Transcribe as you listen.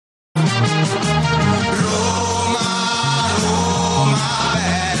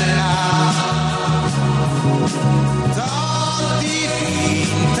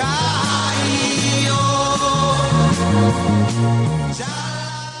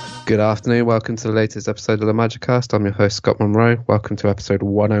Good afternoon. Welcome to the latest episode of the Magicast. I'm your host, Scott Monroe. Welcome to episode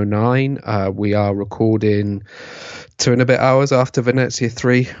 109. We are recording 2.5 hours after Venezia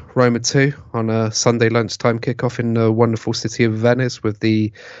 3, Roma 2 on a Sunday lunchtime kickoff in the wonderful city of Venice with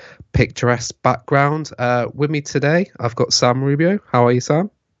the picturesque background. With me today, I've got Sam Rubio. How are you, Sam?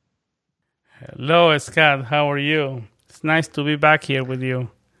 Hello, Scott. How are you? It's nice to be back here with you.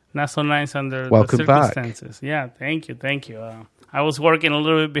 Not so nice under Welcome the circumstances. Back. Yeah, thank you. I was working a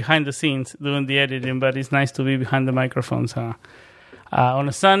little bit behind the scenes doing the editing, but it's nice to be behind the microphones on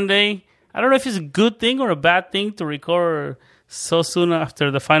a Sunday. I don't know if it's a good thing or a bad thing to record so soon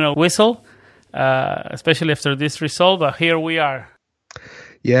after the final whistle, especially after this result, but here we are.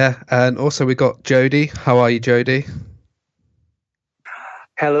 Yeah, and also we got Jody. How are you, Jody?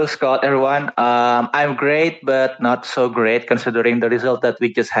 Hello, Scott, everyone. I'm great, but not so great considering the result that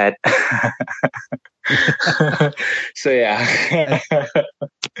we just had. So, yeah.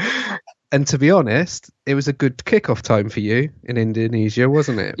 And to be honest, it was a good kickoff time for you in Indonesia,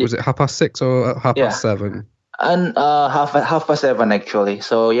 wasn't it? Was it 6:30 or 7:30? And half past 7, actually.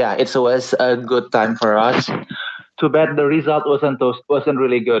 So, yeah, it was a good time for us. Too bad the result wasn't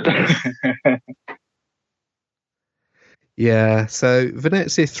really good. Yeah, so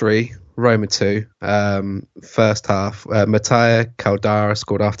Venezia 3, Roma 2, first half. Mattia Caldara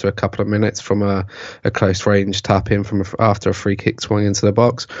scored after a couple of minutes from a close range tap in after a free kick swung into the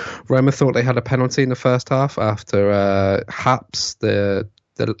box. Roma thought they had a penalty in the first half after Haps, the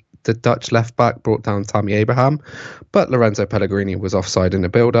Dutch left back, brought down Tammy Abraham, but Lorenzo Pellegrini was offside in the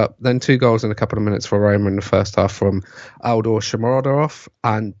build-up. Then 2 goals in a couple of minutes for Roma in the first half from Aldor Shomurodov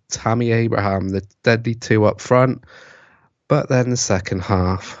and Tammy Abraham, the deadly 2 up front. But then the second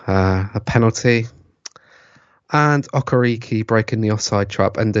half, a penalty, and Okariki breaking the offside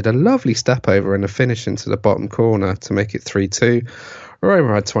trap and did a lovely step over and a finish into the bottom corner to make it 3-2.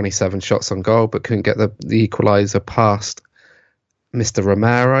 Roma had 27 shots on goal, but couldn't get the equaliser past Mr.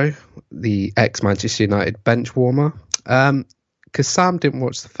 Romero, the ex-Manchester United bench warmer. Because Sam didn't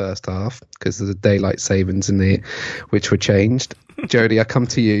watch the first half because of the daylight savings which were changed. Jody, I come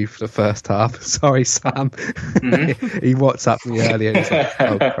to you for the first half. Sorry, Sam. Mm-hmm. He WhatsApped me earlier. He's like,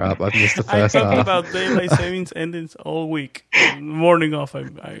 "Oh crap, I've missed the first half." I talked about daylight savings endings all week. Morning off,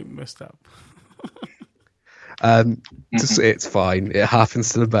 I messed up. It's fine. It happens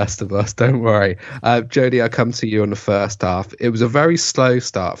to the best of us. Don't worry. Jody, I come to you on the first half. It was a very slow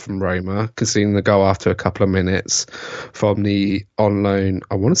start from Roma, conceding the goal after a couple of minutes from the on loan,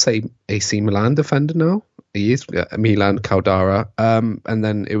 I want to say AC Milan defender now. He is Milan Caldara. And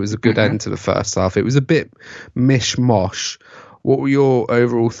then it was a good end to the first half. It was a bit mish-mosh. What were your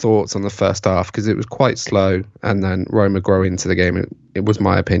overall thoughts on the first half? Because it was quite slow, and then Roma grew into the game. It was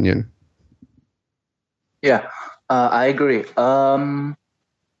my opinion. Yeah, I agree.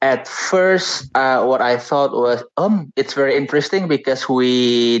 At first, what I thought was, it's very interesting because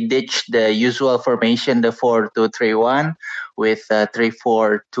we ditched the usual formation, the 4-2-3-1 with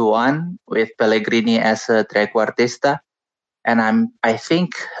 3-4-2-1 with Pellegrini as a trequartista, and I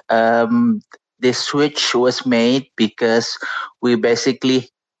think this switch was made because we basically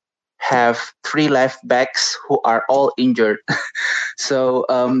have 3 left backs who are all injured. So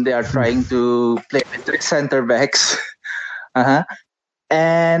they are trying to play with 3 center backs.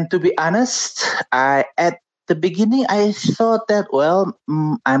 And to be honest, at the beginning I thought that,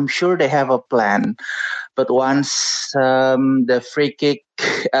 I'm sure they have a plan. But once the free kick,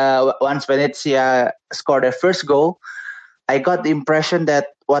 once Venezia scored their first goal, I got the impression that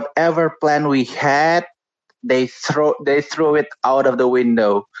whatever plan we had, they threw it out of the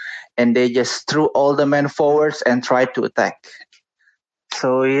window, and they just threw all the men forwards and tried to attack.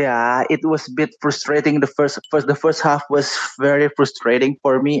 So yeah, it was a bit frustrating. The first half was very frustrating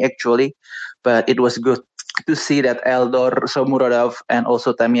for me actually, but it was good to see that Eldor Shomurodov and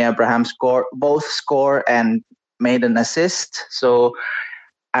also Tammy Abraham both score and made an assist. So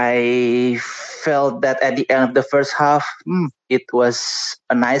I felt that at the end of the first half, it was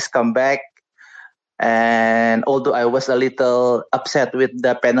a nice comeback. And although I was a little upset with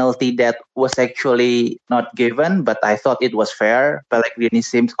the penalty that was actually not given, but I thought it was fair. Pellegrini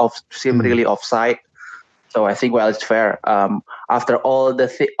seemed really offside, so I think it's fair. After all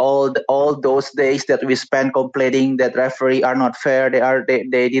those days that we spent complaining that referee are not fair,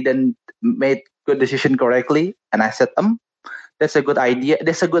 they didn't make good decision correctly, and I said, that's a good idea.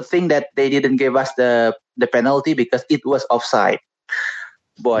 That's a good thing that they didn't give us the penalty because it was offside.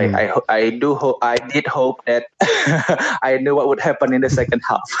 boy, I did hope that I knew what would happen in the second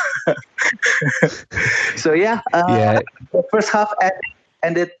half. So yeah, the first half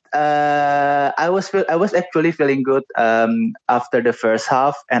ended. I was actually feeling good after the first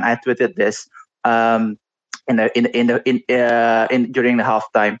half, and I tweeted this in during the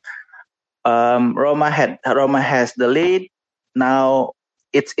halftime. Roma has the lead now.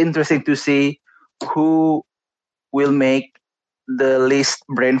 It's interesting to see who will make the least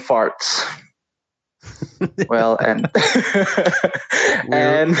brain farts. Well, and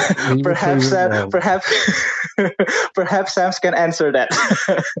and perhaps Sam can answer that.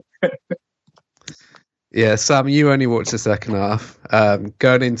 Yeah, Sam, you only watched the second half.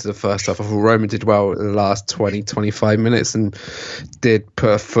 Going into the first half, I thought Roma did well in the last 20, 25 minutes and did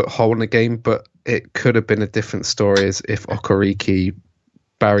put a foothold in the game, but it could have been a different story as if Okereke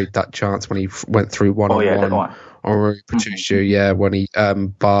buried that chance when he went through one-on-one on Rui Patricio, when he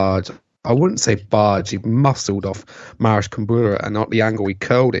barred. I wouldn't say barge, he muscled off Marish Kambura, and at the angle he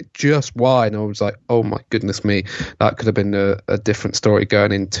curled it just wide, and I was like, oh my goodness me, that could have been a different story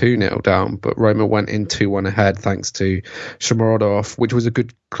going in 2-0 down, but Roma went in 2-1 ahead thanks to Shomurodov, which was a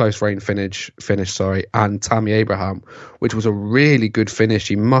good close range finish, and Tammy Abraham, which was a really good finish.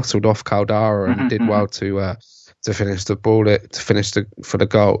 He muscled off Caldara and did well to finish the ball, for the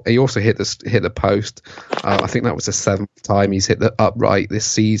goal. He also hit the post. I think that was the 7th time he's hit the upright this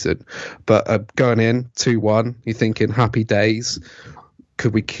season. But going in 2-1, you're thinking happy days.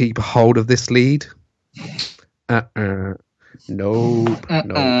 Could we keep a hold of this lead? Nope. No.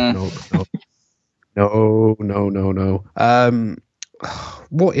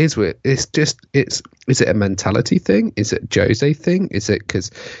 What is it? Is it a mentality thing? Is it Jose thing? Is it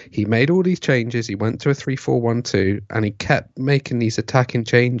because he made all these changes? He went to a 3-4-1-2 and he kept making these attacking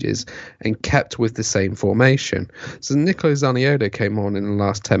changes and kept with the same formation. So Nicolo Zaniolo came on in the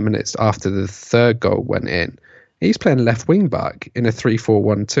last 10 minutes after the third goal went in. He's playing left wing back in a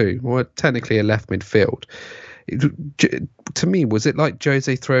 3-4-1-2, or technically a left midfield. To me, was it like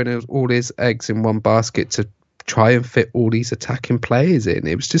Jose throwing all his eggs in one basket to try and fit all these attacking players in?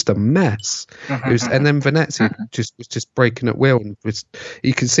 It was just a mess. And then Venezia was just breaking at will, and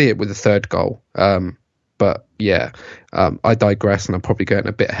you can see it with the third goal. But yeah, I digress, and I'm probably getting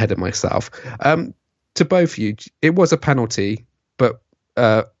a bit ahead of myself. To both of you, it was a penalty, but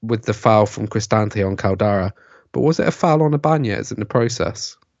with the foul from Cristante on Caldara. But was it a foul on Ibanez in the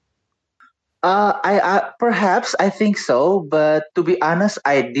process? I think so, but to be honest,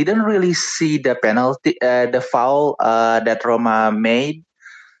 I didn't really see the penalty, the foul that Roma made.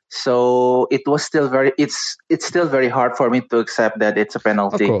 So it was still it's still very hard for me to accept that it's a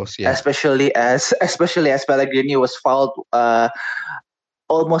penalty. Of course, yeah. Especially as Pellegrini was fouled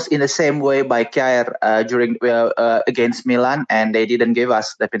almost in the same way by Kjaer during against Milan, and they didn't give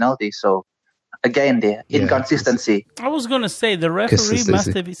us the penalty. So again, the inconsistency. I was going to say the referee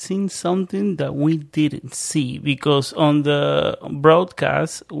must have seen something that we didn't see, because on the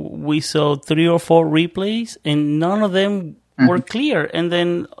broadcast we saw 3 or 4 replays and none of them were clear. And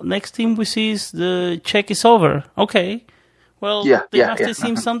then next thing we see is the check is over. Okay. Well, they must have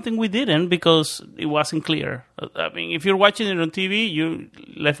seen something we didn't, because it wasn't clear. I mean, if you're watching it on TV, you're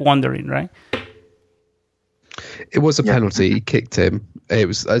left wondering, right? It was a penalty. He kicked him. It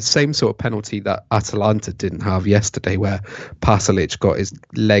was the same sort of penalty that Atalanta didn't have yesterday, where Pasalic got his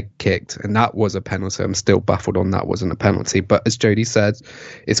leg kicked, and that was a penalty. I'm still baffled on that wasn't a penalty. But as Jody said,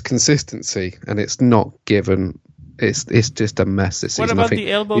 it's consistency, and it's not given. It's just a mess this season. What about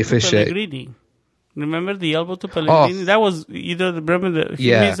the elbow to Pellegrini? Remember the elbow to Pellegrini? That was he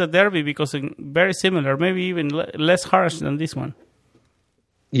missed the derby because very similar, maybe even less harsh than this one.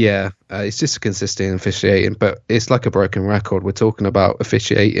 Yeah, it's just consistent officiating, but it's like a broken record. We're talking about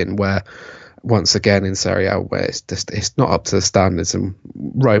officiating where, once again in Serie A, where it's not up to the standards, and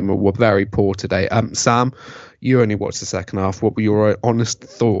Roma were very poor today. Sam, you only watched the second half. What were your honest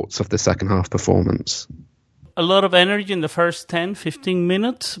thoughts of the second half performance? A lot of energy in the first 10, 15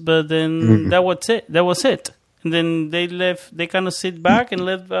 minutes, but then that was it. And then they kind of sit back and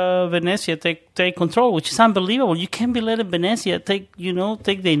let Venezia take control, which is unbelievable. You can't be letting Venezia take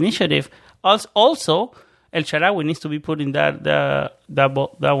the initiative. Also, El Shaarawy needs to be putting that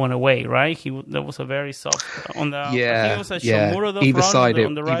one away, right? That was a very soft on the. I think it was a Shomurodov either side.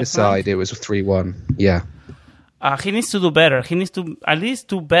 On the right either side, it was a 3-1. Yeah. He needs to do better. He needs to at least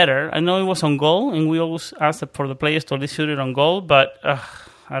do better. I know it was on goal, and we always ask for the players to at least shoot it on goal, but.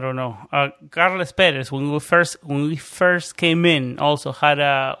 I don't know. Carles Perez, when we first came in, also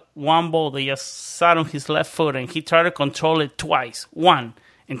had one ball that just sat on his left foot, and he tried to control it twice. One,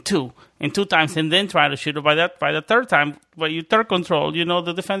 in two times, and then try to shoot it. By the third time, by your third control,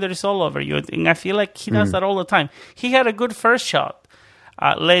 the defender is all over you. And I feel like he does that all the time. He had a good first shot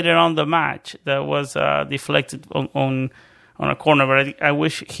later on the match that was deflected on a corner, but I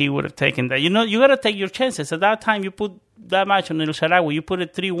wish he would have taken that. You got to take your chances. At that time, you put that match on El Shaarawy, you put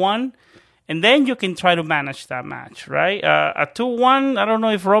it 3-1, and then you can try to manage that match, right? At 2-1, I don't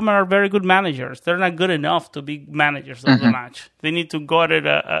know if Roma are very good managers. They're not good enough to be managers of the match. They need to go at it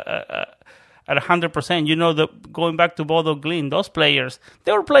at 100%. Going back to Bodo Glimt, those players,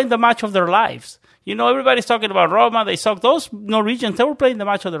 they were playing the match of their lives. Everybody's talking about Roma. They suck. Those Norwegians, they were playing the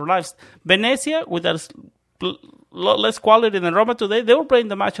match of their lives. Venezia, with a less quality than Roma today, they were playing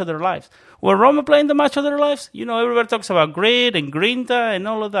the match of their lives. Were Roma playing the match of their lives? Everybody talks about grit and grinta and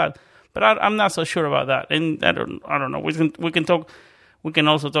all of that. But I'm not so sure about that, and I don't know. We can talk. We can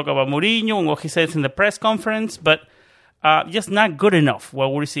also talk about Mourinho and what he says in the press conference, but just not good enough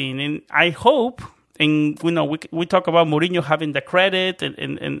what we're seeing. And I hope, and we talk about Mourinho having the credit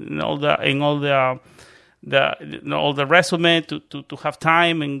and all the resume to have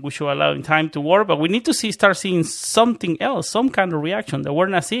time, and we should allow him time to work. But we need to start seeing something else, some kind of reaction that we're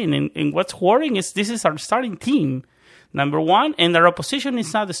not seeing. And what's worrying is this is our starting team. Number one, and our opposition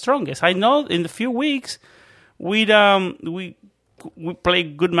is not the strongest. I know in the few weeks we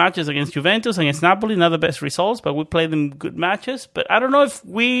played good matches against Juventus, against Napoli, not the best results, but we played them good matches. But I don't know if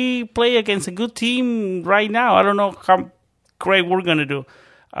we play against a good team right now. I don't know how great we're going to do.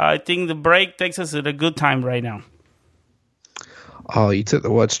 I think the break takes us at a good time right now. Oh, you took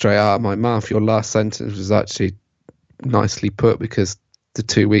the word straight out of my mouth. Your last sentence was actually nicely put, because the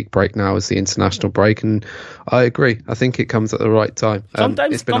 2-week break now is the international break, and I agree. I think it comes at the right time.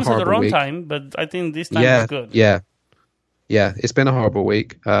 Sometimes it comes at the wrong time, but I think this time is good. Yeah. It's been a horrible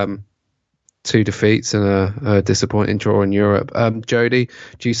week. 2 defeats and a disappointing draw in Europe. Jody,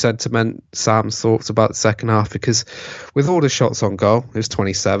 do you sentiment Sam's thoughts about the second half? Because with all the shots on goal, it was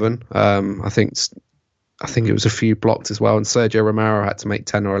 27. I think it was a few blocked as well, and Sergio Romero had to make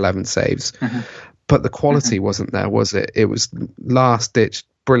 10 or 11 saves. But the quality wasn't there, was it? It was last-ditch,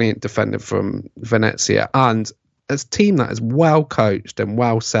 brilliant defending from Venezia, and a team that is well coached and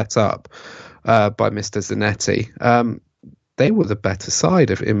well set up by Mr. Zanetti. They were the better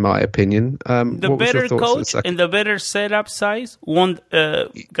side, in my opinion. The better coach and the better setup size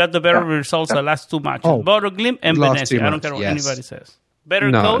got the better results the last 2 matches. Bodo Glimt and Venezia. I don't care what anybody says.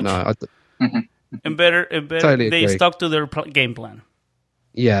 Better coach and better totally they agree. stuck to their game plan.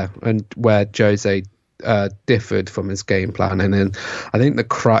 Yeah, and where Jose differed from his game plan, and then I think the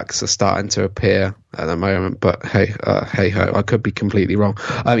cracks are starting to appear at the moment. But hey ho, I could be completely wrong.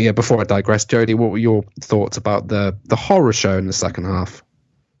 Before I digress, Jody, what were your thoughts about the horror show in the second half?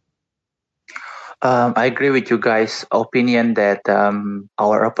 I agree with you guys' opinion that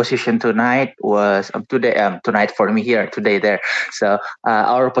our opposition tonight was tonight for me here, today there. So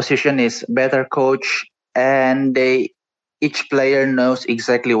our opposition is better coach, and each player knows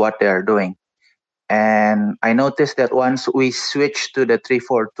exactly what they are doing. And I noticed that once we switched to the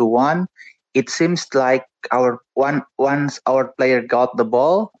 3-4-2-1, it seems like once our player got the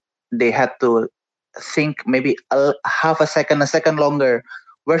ball, they had to think maybe a second longer.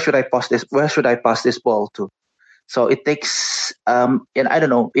 Where should I pass this? Where should I pass this ball to? So it takes, and I don't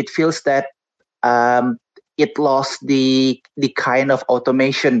know. It feels that it lost the kind of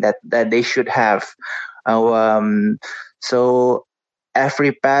automation that they should have. So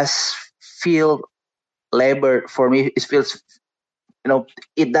every pass feel labored for me. It feels,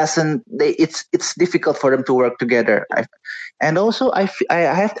 it doesn't. It's difficult for them to work together. And also I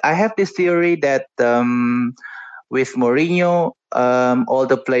have this theory that with Mourinho, all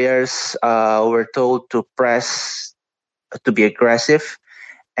the players were told to press, to be aggressive,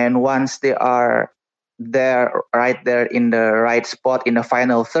 and once they are right there in the right spot in the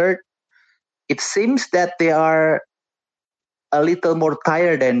final third, it seems that they are a little more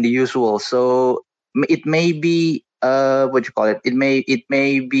tired than the usual. So it may be It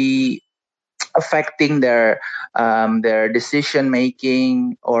may be affecting their decision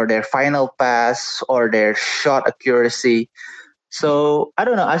making, or their final pass, or their shot accuracy. So I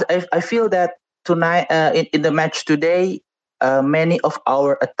don't know. I feel that tonight in the match today, many of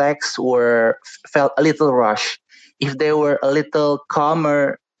our attacks felt a little rushed. If they were a little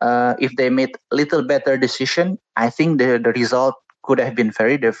calmer, if they made a little better decision, I think the result could have been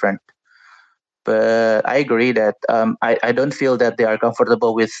very different. But I agree that I don't feel that they are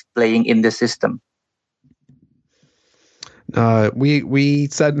comfortable with playing in this system. We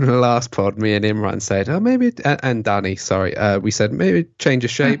said in the last pod, me and Imran said, maybe, and Danny, sorry, we said maybe change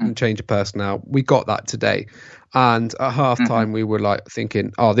of shape and change of personnel. We got that today. And at half time, we were like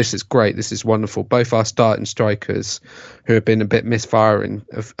thinking, oh, this is great. This is wonderful. Both our starting strikers who have been a bit misfiring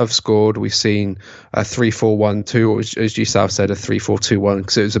have scored. We've seen a 3-4-1-2, or as yourself said, a 3-4-2-1,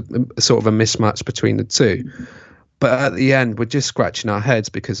 because it was a sort of a mismatch between the two. But at the end, we're just scratching our heads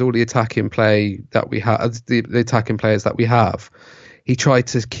because all the attacking play that we have, the attacking players that we have, he tried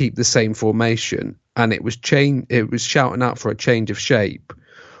to keep the same formation, and it was shouting out for a change of shape,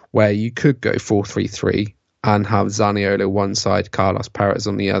 where you could go 4-3-3 and have Zaniolo one side, Carlos Perez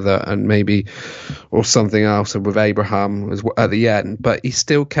on the other, and maybe or something else with Abraham at the end. But he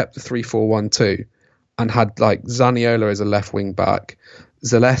still kept the 3-4-1-2 and had like Zaniolo as a left wing back,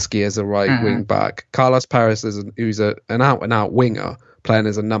 Zaleski as a right wing back, Carlos Perez who's an out-and-out winger playing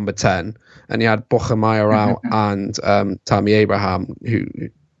as a number 10, and he had Bochemeyer out and Tammy Abraham who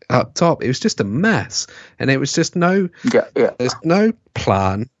up top. It was just a mess, and it was just there's no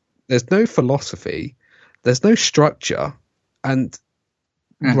plan, there's no philosophy, there's no structure, and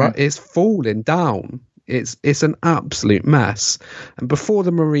it's falling down. It's an absolute mess. And before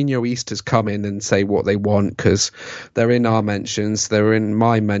the Mourinho Easters come in and say what they want, because they're in our mentions, they're in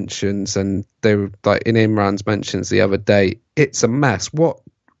my mentions, and they were like in Imran's mentions the other day, it's a mess.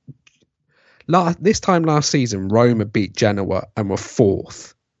 This time last season, Roma beat Genoa and were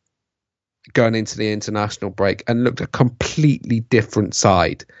fourth going into the international break and looked a completely different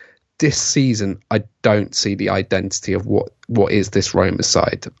side. This season, I don't see the identity of what is this Roma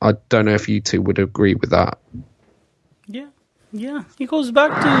side. I don't know if you two would agree with that. Yeah. It goes back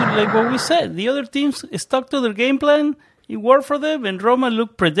to like what we said. The other teams stuck to their game plan. It worked for them, and Roma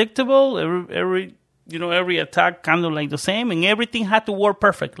looked predictable. Every attack kind of like the same, and everything had to work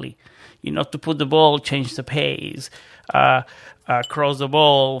perfectly. To put the ball, change the pace, cross the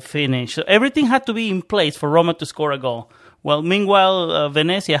ball, finish. So everything had to be in place for Roma to score a goal. Well, meanwhile,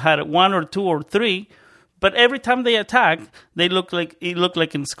 Venezia had 1 or 2 or 3, but every time they attacked, it looked like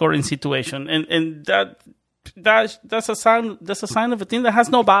a scoring situation, and that's a sign of a team that has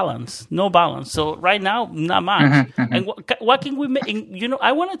no balance. So right now, not much. And what can we make?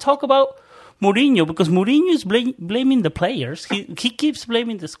 I want to talk about Mourinho, because Mourinho is blaming the players. He keeps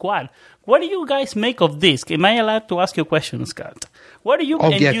blaming the squad. What do you guys make of this? Am I allowed to ask you a question, Scott? What do you? Oh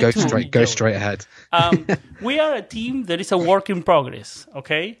yeah, go straight ahead. We are a team that is a work in progress.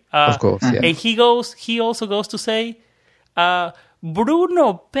 Okay, of course. Yeah. And he also goes to say,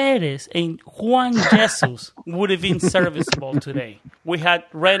 Bruno Perez and Juan Jesus would have been serviceable today. We had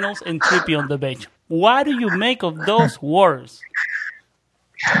Reynolds and Trippier on the bench. What do you make of those words?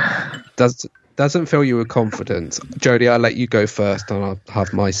 Doesn't fill you with confidence. Jody, I'll let you go first, and I'll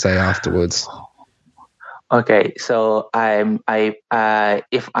have my say afterwards. Okay, so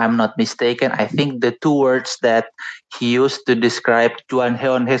if I'm not mistaken, I think the two words that he used to describe Juan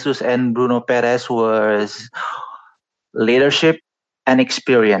Jesus and Bruno Perez was leadership and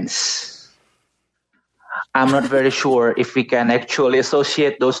experience. I'm not very sure if we can actually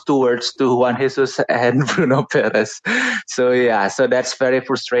associate those two words to Juan Jesus and Bruno Perez. So that's very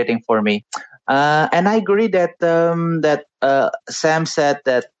frustrating for me. And I agree that Sam said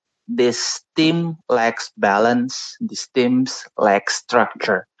that this team lacks balance. This team lacks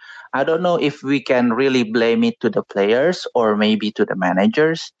structure. I don't know if we can really blame it to the players or maybe to the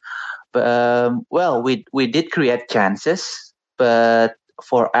managers. But, we did create chances, but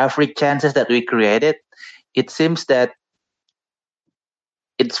for every chances that we created, it seems that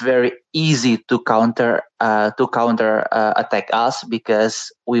it's very easy to counter attack us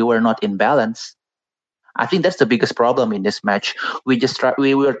because we were not in balance. I think that's the biggest problem in this match. We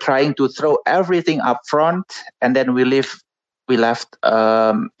were trying to throw everything up front, and then we left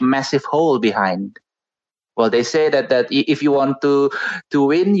a massive hole behind. Well, they say that if you want to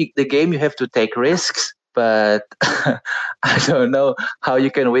win the game, you have to take risks. But I don't know how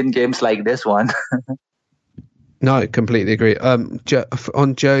you can win games like this one. No, I completely agree. On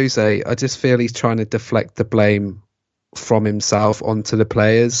Jose, I just feel he's trying to deflect the blame from himself onto the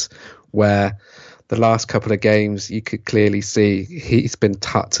players, where the last couple of games you could clearly see he's been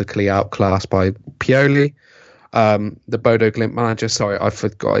tactically outclassed by Pioli, the Bodo Glimt manager. Sorry, I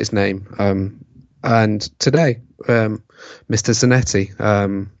forgot his name. And today, Mr.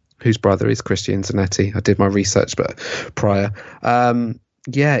 Zanetti, whose brother is Christian Zanetti. I did my research, but prior.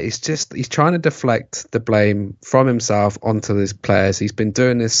 He's trying to deflect the blame from himself onto his players. He's been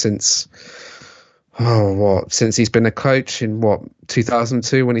doing this since he's been a coach in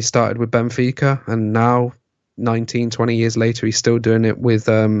 2002 when he started with Benfica, and now 20 years later he's still doing it with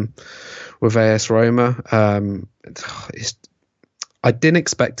with AS Roma. I didn't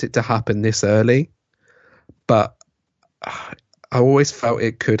expect it to happen this early, but I always felt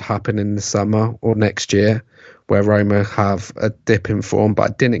it could happen in the summer or next year, where Roma have a dip in form, but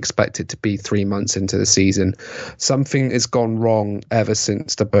I didn't expect it to be 3 months into the season. Something has gone wrong ever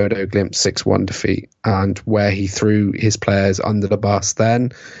since the Bodo Glimt 6-1 defeat, and where he threw his players under the bus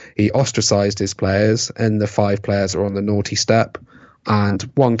then. He ostracised his players, and the 5 players are on the naughty step. And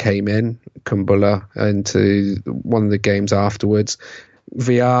one came in, Kumbula, into one of the games afterwards.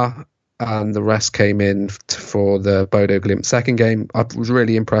 VR and the rest came in for the Bodo Glimt second game. I was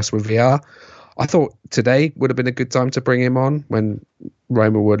really impressed with VR. I thought today would have been a good time to bring him on when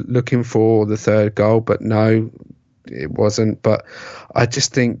Roma were looking for the third goal, but no, it wasn't. But I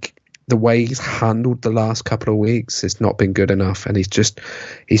just think the way he's handled the last couple of weeks has not been good enough. And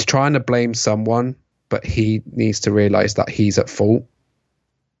he's trying to blame someone, but he needs to realise that he's at fault.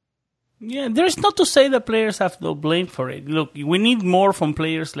 Yeah, there's not to say that players have no blame for it. Look, we need more from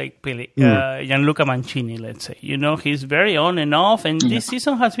players like Gianluca Mancini, let's say. You know, he's very on and off, and this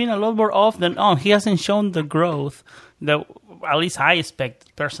season has been a lot more off than on. He hasn't shown the growth that at least I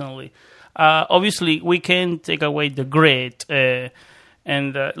expect personally. Obviously, we can take away the grit and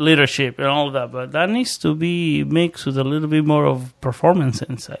leadership and all that, but that needs to be mixed with a little bit more of performance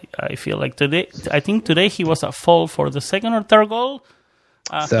inside. I feel like I think today he was at fault for the second or third goal.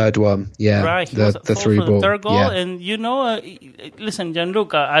 Third one, yeah. Right, the through ball. The third goal, yeah. And you know, listen,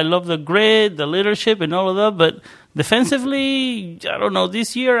 Gianluca, I love the grit, the leadership, and all of that, but defensively, I don't know.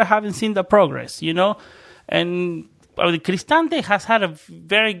 This year, I haven't seen the progress, you know. And Cristante has had a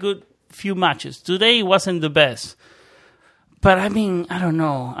very good few matches. Today wasn't the best, but I mean, I don't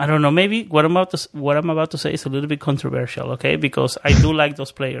know. Maybe what I'm about to say is a little bit controversial, okay? Because I do like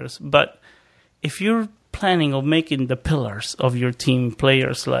those players, but if you're planning of making the pillars of your team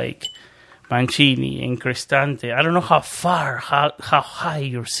players like Mancini and Cristante, I don't know how high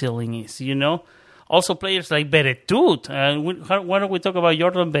your ceiling is, you know? Also players like Beretut. Why don't we talk about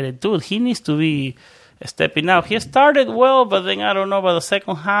Jordan Beretut? He needs to be stepping up. He started well, but then I don't know about the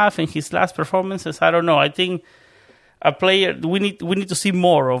second half and his last performances. I don't know. I think a player, we need to see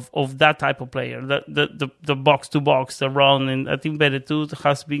more of that type of player, the box to box, the run, and I think Beretut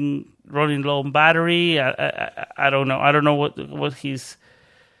has been running low on battery. I don't know what his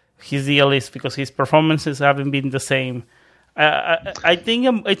deal is, because his performances haven't been the same. I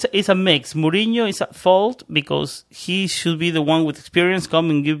think it's a mix. Mourinho is at fault because he should be the one with experience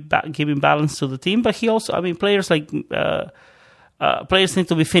coming giving balance to the team, but he also, I mean, players like. Players need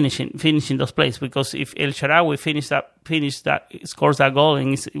to be finishing those plays, because if El Shaarawy scores that goal,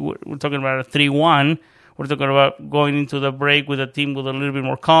 and we're talking about a 3-1, we're talking about going into the break with a team with a little bit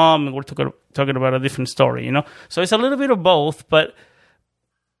more calm, and we're talking about a different story, you know. So it's a little bit of both, but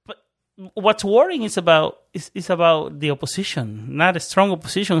what's worrying is about the opposition. Not a strong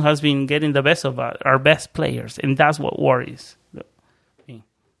opposition has been getting the best of our best players, and that's what worries.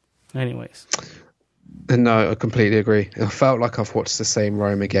 Anyways. No, I completely agree. I felt like I've watched the same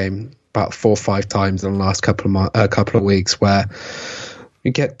Roma game about 4 or 5 times in the last couple of weeks, where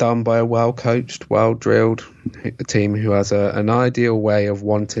you get done by a well-coached, well-drilled team who has an ideal way of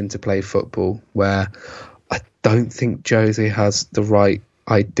wanting to play football, where I don't think Jose has the right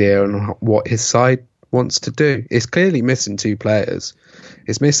idea on what his side wants to do. It's clearly missing 2 players.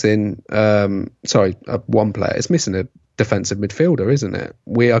 It's missing, one player. It's missing a defensive midfielder, isn't it?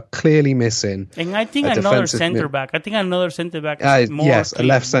 We are clearly missing. And I think another centre back. I think another centre back is more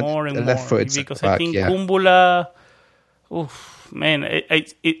a left-footed because back, I think Kumbula. Man,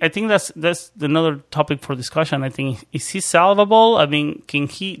 I think that's another topic for discussion. I think, is he salvable? I mean,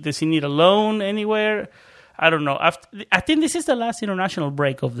 does he need a loan anywhere? I don't know. I think this is the last international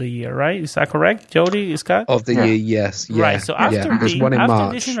break of the year, right? Is that correct, Jody, Scott? Of the year, yes. Yeah. Right. So after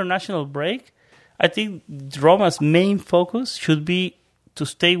this international break, I think Roma's main focus should be to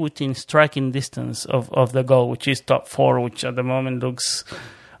stay within striking distance of the goal, which is top 4, which at the moment looks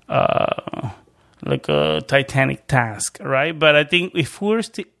like a titanic task, right? But I think if we're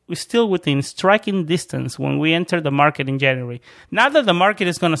still within striking distance when we enter the market in January, not that the market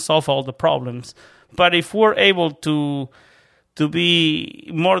is going to solve all the problems, but if we're able to be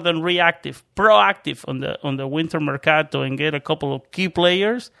more than reactive, proactive on the winter mercato and get a couple of key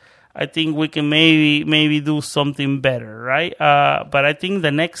players, I think we can maybe do something better, right? But I think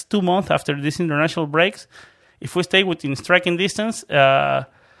the next 2 months after these international breaks, if we stay within striking distance, I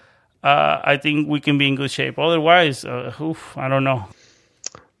think we can be in good shape. Otherwise, I don't know.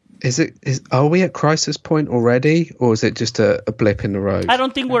 Are we at crisis point already, or is it just a blip in the road? I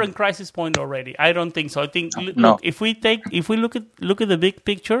don't think we're in crisis point already. I don't think so. I think look, if we look at the big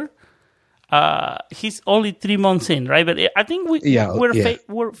picture, he's only 3 months in, right? But I think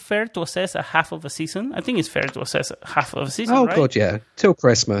we're fair to assess a half of a season. I think it's fair to assess a half of a season, right? God, yeah. Till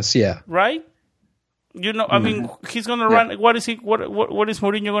Christmas, yeah. Right? I mean, he's going to run. What is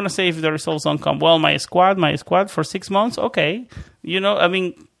Mourinho going to say if the results don't come? Well, my squad for 6 months? Okay. I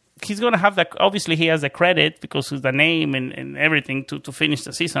mean, he's going to have that. Obviously, he has the credit because of the name and everything to finish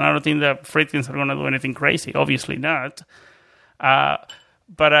the season. I don't think the Friedkins are going to do anything crazy. Obviously not.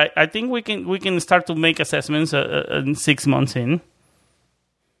 But I think we can start to make assessments in 6 months in.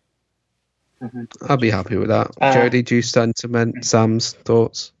 I'll be happy with that. Jody, do you sentiment Sam's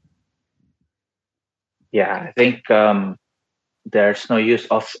thoughts? Yeah, I think there's no use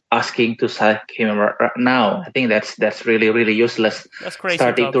of asking to sack him right now. I think that's really, really useless. That's crazy.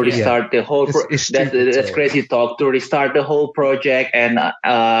 Starting to restart the whole. That's crazy talk to restart the whole project and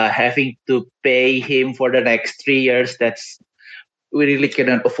having to pay him for the next 3 years. We really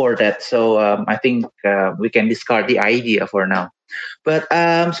cannot afford that. So I think we can discard the idea for now. But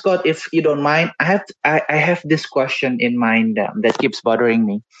Scott, if you don't mind, I have this question in mind that keeps bothering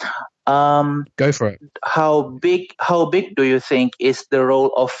me. Go for it. How big do you think is the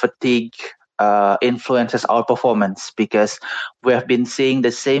role of fatigue influences our performance? Because we have been seeing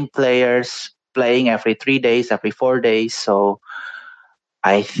the same players playing every 3 days, every 4 days. So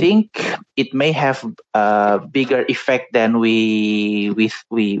I think it may have a bigger effect than we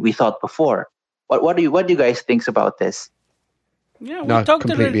thought before. What do you guys think about this? Yeah, we talked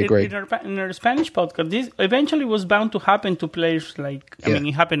in our Spanish podcast. This eventually was bound to happen to players like, I mean,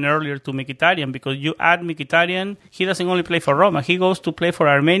 it happened earlier to Mkhitaryan because you add Mkhitaryan, he doesn't only play for Roma, he goes to play for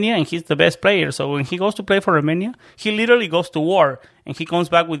Armenia and he's the best player. So when he goes to play for Armenia, he literally goes to war and he comes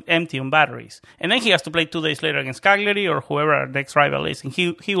back with empty on batteries. And then he has to play 2 days later against Cagliari or whoever our next rival is, and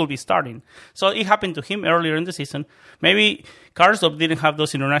he will be starting. So it happened to him earlier in the season. Maybe Karsdorp didn't have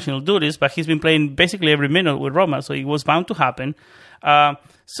those international duties, but he's been playing basically every minute with Roma, so it was bound to happen. So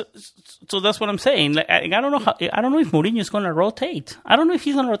that's what I'm saying. Like, I don't know I don't know if Mourinho is going to rotate. I don't know if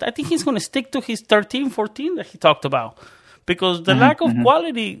he's going to rotate. I think he's going to stick to his 13-14 that he talked about. Because the lack of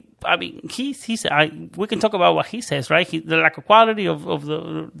quality, I mean, we can talk about what he says, right? The lack of quality of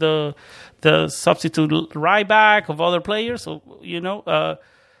the substitute right back of other players. So,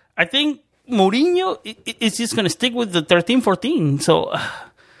 I think Mourinho is just going to stick with the 13-14. So,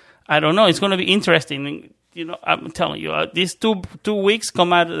 I don't know. It's going to be interesting. I'm telling you, these two weeks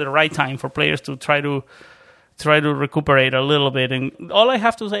come at the right time for players to try to recuperate a little bit. And all I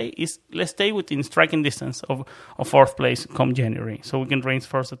have to say is let's stay within striking distance of fourth place come January, so we can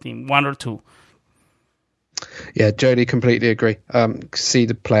reinforce the team 1 or 2. Yeah, Jody, completely agree. See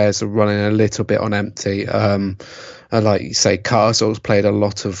the players are running a little bit on empty. And like you say, Carlson's played a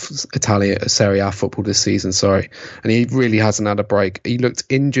lot of Italian Serie A football this season, and he really hasn't had a break. He looked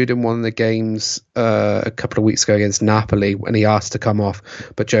injured in one of the games a couple of weeks ago against Napoli when he asked to come off,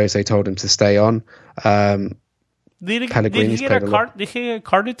 but Jose told him to stay on. Did he get a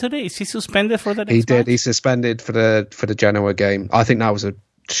card today? Is he suspended for that? He did. He's suspended for the Genoa game. I think that was a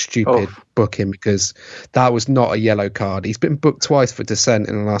stupid booking because that was not a yellow card. He's been booked twice for dissent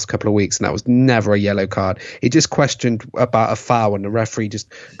in the last couple of weeks, and that was never a yellow card. He just questioned about a foul, and the referee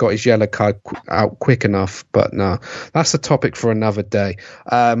just got his yellow card out quick enough. But no, that's a topic for another day.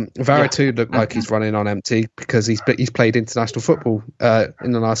 Verretou looked like he's running on empty because he's played international football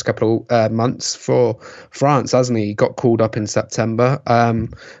in the last couple of months for France, hasn't he? He got called up in September.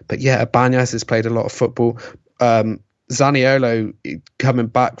 But yeah, Ibanez has played a lot of football. Zaniolo coming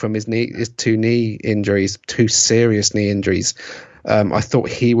back from his two serious knee injuries. I thought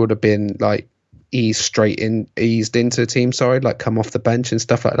he would have been like eased into the team, like come off the bench and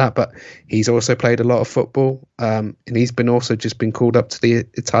stuff like that. But he's also played a lot of football, and he's been called up to the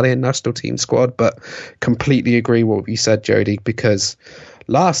Italian national team squad. But completely agree what you said, Jody, because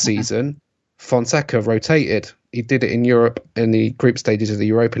last season Fonseca rotated. He did it in Europe in the group stages of the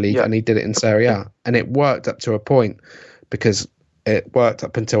Europa League, and he did it in Serie A, and it worked up to a point because it worked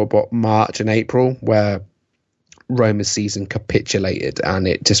up until about March and April where Roma's season capitulated and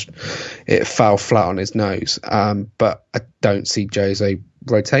it fell flat on his nose. But I don't see Jose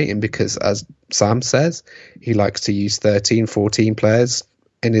rotating because, as Sam says, he likes to use 13, 14 players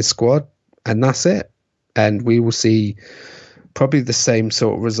in his squad, and that's it. And we will see probably the same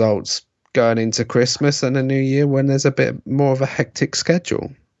sort of results going into Christmas and the New Year when there's a bit more of a hectic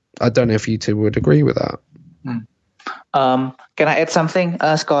schedule. I don't know if you two would agree with that. Can I add something,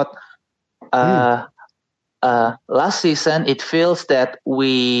 Scott? Last season, it feels that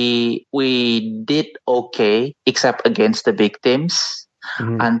we did okay, except against the big teams.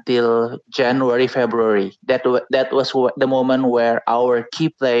 until January, February. That was the moment where our key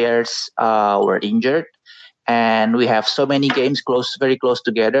players were injured, and we have so many games very close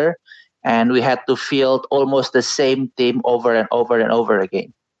together, and we had to field almost the same team over and over and over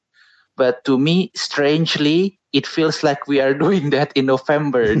again. But to me, strangely, it feels like we are doing that in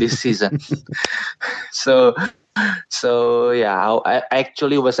November this season. So yeah, I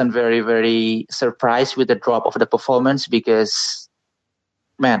actually wasn't very, very surprised with the drop of the performance because,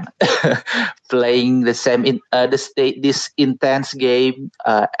 man, playing the same this intense game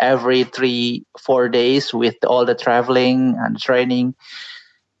every 3-4 days with all the traveling and training.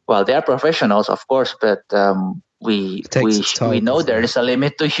 Well, they are professionals, of course, but we know there is a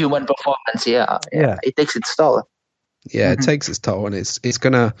limit to human performance. Yeah, it takes its toll. Yeah, it takes its toll, and it's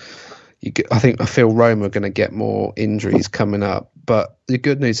gonna. I feel Roma are going to get more injuries coming up, but the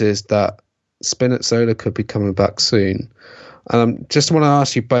good news is that Spinazzola could be coming back soon. Just want to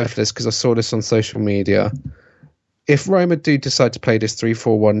ask you both this because I saw this on social media. If Roma do decide to play this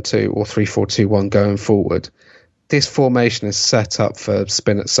 3-4-1-2 or 3-4-2-1 going forward, this formation is set up for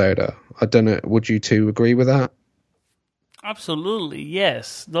Spinazzola. I don't know. Would you two agree with that? Absolutely,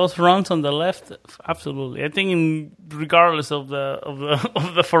 yes. Those runs on the left, absolutely. I think, regardless of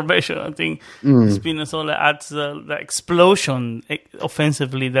the formation, I think Spinazzola adds the explosion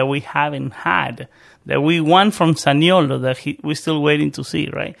offensively that we haven't had, that we want from Zaniolo, that we're still waiting to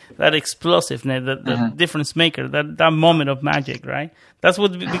see, right? That explosiveness, the difference maker, that moment of magic, right? That's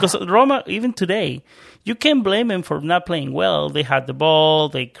what, because Roma, even today, you can't blame him for not playing well. They had the ball,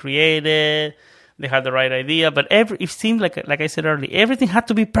 they created. They had the right idea, but it seemed like I said earlier, everything had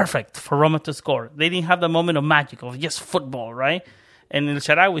to be perfect for Roma to score. They didn't have the moment of magic of just football, right? And El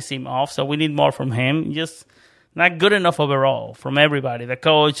Shaarawy seemed off, so we need more from him. Just not good enough overall from everybody, the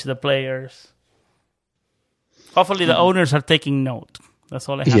coach, the players. Hopefully the owners are taking note. That's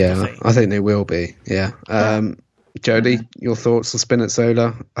all I have to say. Yeah, I think they will be, yeah. Jody, your thoughts on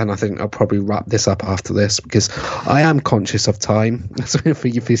Spinazzola? And I think I'll probably wrap this up after this because I am conscious of time for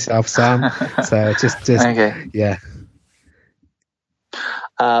yourself, Sam. So just okay. Yeah.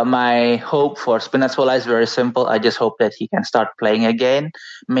 My hope for Spinazzola is very simple. I just hope that he can start playing again.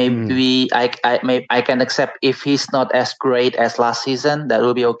 Maybe I can accept if he's not as great as last season. That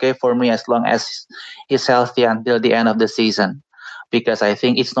will be okay for me as long as he's healthy until the end of the season. Because I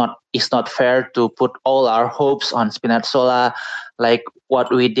think it's not fair to put all our hopes on Spinazzola like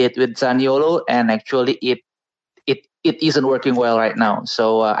what we did with Zaniolo, and actually it isn't working well right now.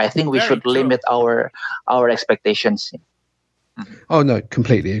 So I think we should limit our expectations. Oh no,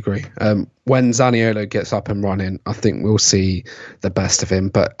 completely agree. When Zaniolo gets up and running, I think we'll see the best of him.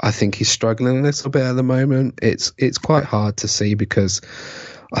 But I think he's struggling a little bit at the moment. It's quite hard to see because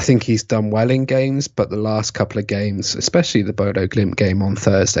I think he's done well in games, but the last couple of games, especially the Bodo Glimt game on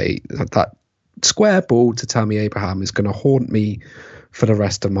Thursday, that square ball to Tammy Abraham is going to haunt me for the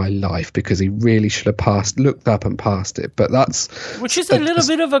rest of my life because he really should have looked up and passed it. But which is a little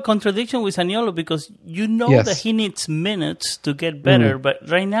bit of a contradiction with Zaniolo because that he needs minutes to get better, but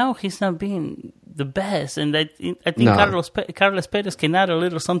right now he's not being the best, and I think Carlos Perez can add a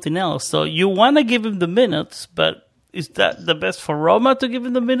little something else. So you want to give him the minutes, but is that the best for Roma to give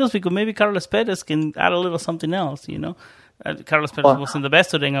him the minutes? Because maybe Carlos Perez can add a little something else, you know? Carlos Perez wasn't the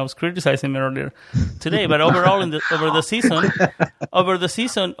best today, and I was criticizing him earlier today. But overall, over the season,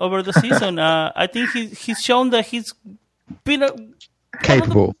 I think he's shown that he's been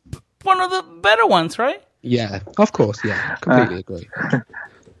capable, one of the better ones, right? Yeah, of course. Yeah, completely agree.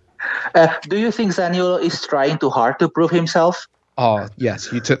 Do you think Zaniolo is trying too hard to prove himself? Oh,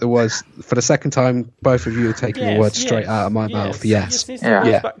 yes. You took the words for the second time. Both of you are taking the words straight out of my mouth. Yes.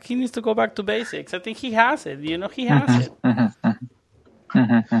 He needs to go back to basics. I think he has it. You know, he has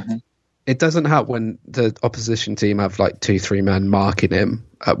it. It doesn't help when the opposition team have like 2-3 men marking him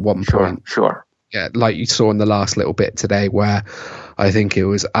at one point. Sure. Yeah, like you saw in the last little bit today where I think it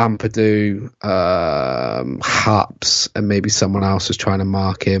was Ampadu, Haps, and maybe someone else was trying to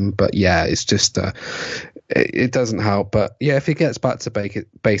mark him. But yeah, it's just... it doesn't help, but yeah, if he gets back to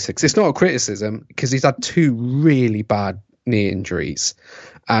basics, it's not a criticism because he's had 2 really bad knee injuries,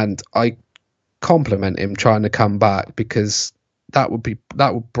 and I compliment him trying to come back because that would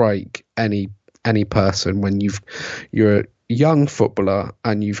break any person when you're a young footballer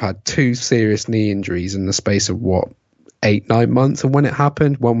and you've had 2 serious knee injuries in the space of 8-9 months. And when it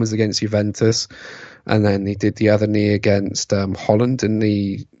happened, one was against Juventus, and then he did the other knee against Holland in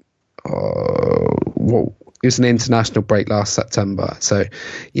the it was an international break last September. So,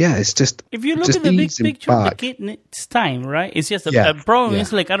 yeah, it's just... If you look at the big picture, the kid needs time, right? It's just a problem.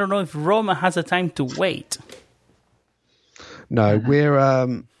 It's like, I don't know if Roma has the time to wait. No, we're.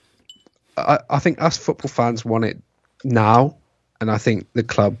 I think us football fans want it now, and I think the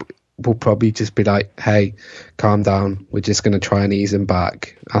club will probably just be like, "Hey, calm down. We're just going to try and ease him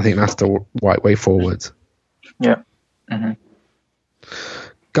back." I think that's the right way forward. Yeah. Mm-hmm.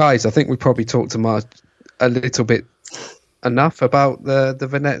 Guys, I think we probably talked a little bit enough about the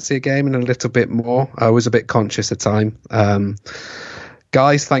Venezia game and a little bit more. I was a bit conscious of time.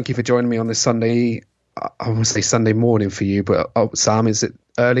 Guys, thank you for joining me on this Sunday. I want to say Sunday morning for you, but Sam, is it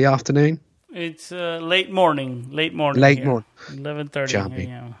early afternoon? It's late morning. Late morning. 11:30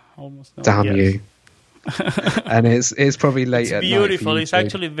 a.m. Almost. Damn you. And it's probably late at night. It's beautiful. It's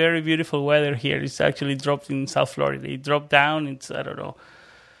actually very beautiful weather here. It's actually dropped in South Florida. It dropped down. It's, I don't know,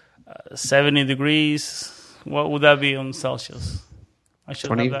 70 degrees. What would that be on Celsius? I should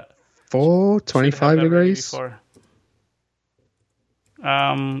 24, 25 degrees.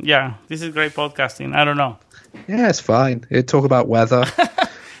 Yeah, this is great podcasting. I don't know. Yeah, it's fine. It'll talk about weather.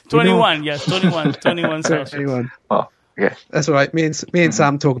 21, yes, 21 Celsius. 21. Oh, yeah. That's all right. Me and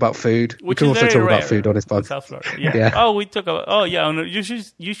Sam talk about food. We can also talk about food on this podcast. South Florida. Yeah. Oh, we talk about. Oh, yeah. You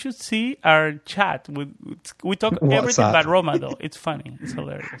should see our chat. We talk everything about Roma, though. It's funny. It's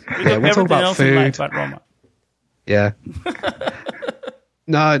hilarious. We talk about food. In life but Roma. Yeah.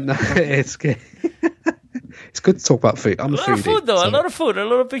 No, it's good. It's good to talk about food. I'm a foodie. A lot of food, though. So. A lot of food. A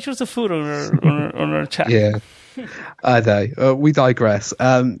lot of pictures of food on our chat. Yeah. I know. We digress.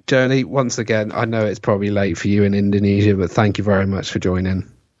 Journey, once again, I know it's probably late for you in Indonesia, but thank you very much for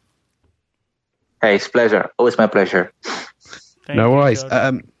joining. Hey, it's a pleasure. Always my pleasure. No worries.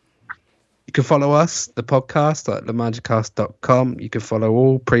 You can follow us, the podcast, at themagicast.com. You can follow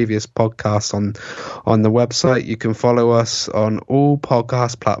all previous podcasts on the website. You can follow us on all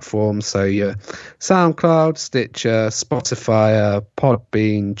podcast platforms. So your SoundCloud, Stitcher, Spotify,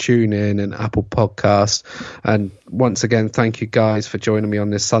 Podbean, TuneIn, and Apple Podcasts. And once again, thank you guys for joining me on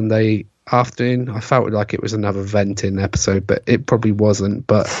this Sunday afternoon. I felt like it was another venting episode, but it probably wasn't.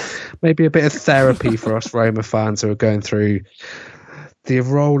 But maybe a bit of therapy for us Roma fans who are going through the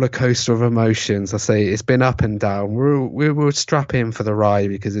roller coaster of emotions. I say it's been up and down. We'll strap in for the ride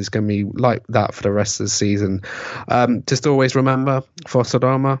because it's going to be like that for the rest of the season. Just always remember, Forza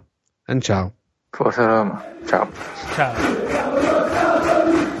Roma and ciao. Forza Roma. Ciao. Ciao.